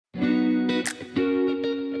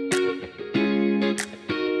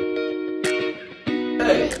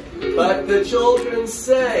But the children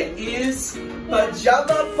say is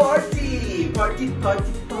pajama party. Party,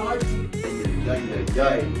 party, party.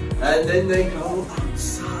 And then they go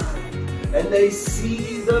outside and they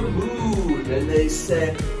see the moon and they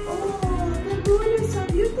say, oh, the moon is so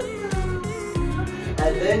beautiful.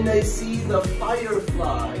 And then they see the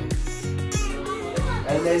fireflies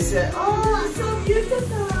and they say, oh, so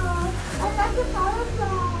beautiful. I love the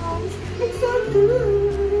fireflies. It's so good.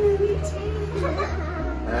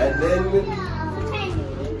 And then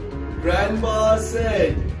Grandma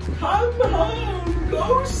said, come home,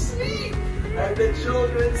 go sleep. And the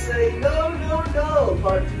children say, no, no, no,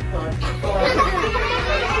 party, party, party.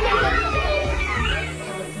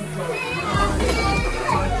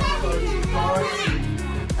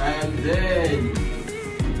 And then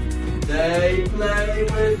they play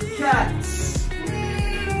with cats.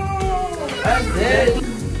 And then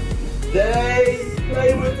they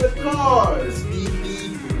play with the cars. Beep,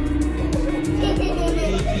 beep. Beep, beep, beep,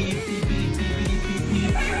 beep, beep, beep, beep,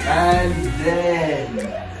 beep. And then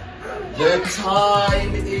the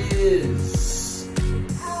time is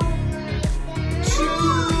 2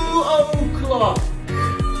 o'clock.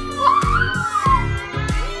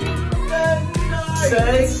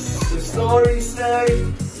 The story say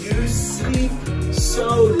you sleep so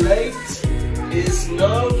late is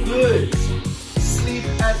no good. Sleep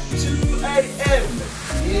at 2 a.m.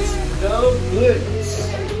 is no good.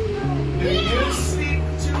 Do you sleep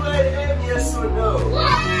 2 a.m. yes or no?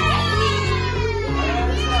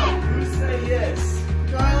 You say yes.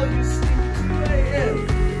 Kyle, you sleep 2 a.m.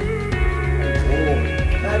 Oh,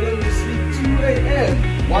 Adam, you sleep 2 a.m.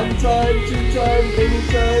 1 time, 2 times, any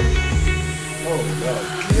time. Oh God,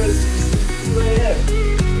 yes, you sleep 2 a.m.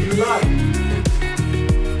 You like.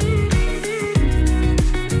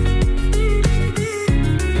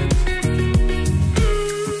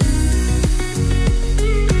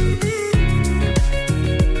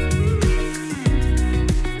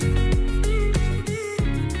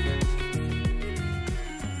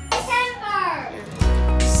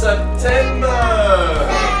 September!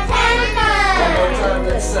 September! One more time,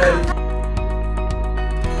 let's say.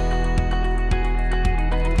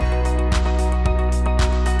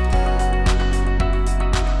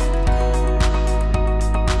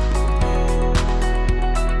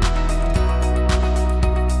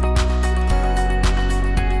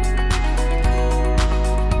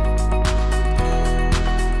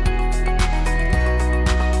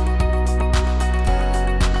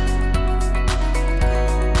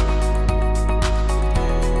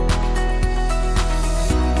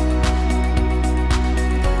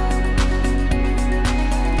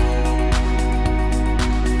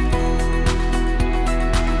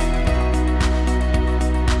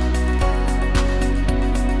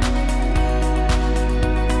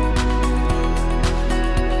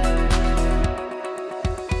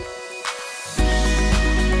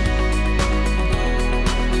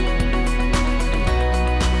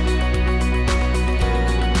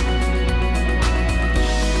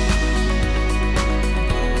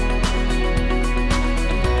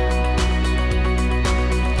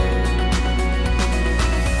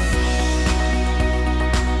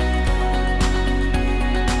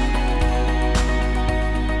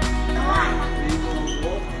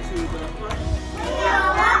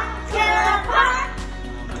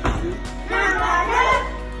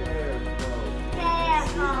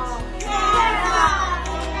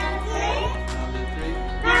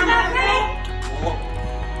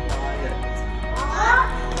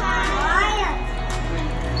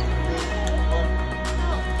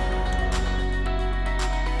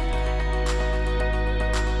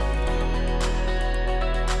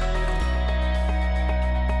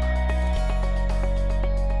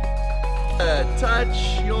 Touch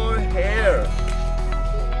your hair.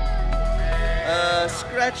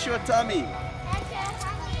 Scratch your tummy.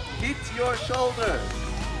 Hit your shoulder.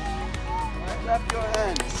 Clap your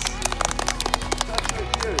hands. Touch your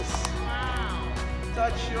ears.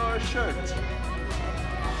 Touch your shirt.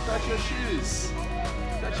 Touch your shoes.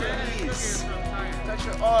 Touch your knees. Touch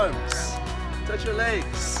your arms. Touch your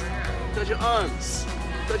legs. Touch your arms.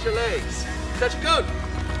 Touch your legs. Touch your coat.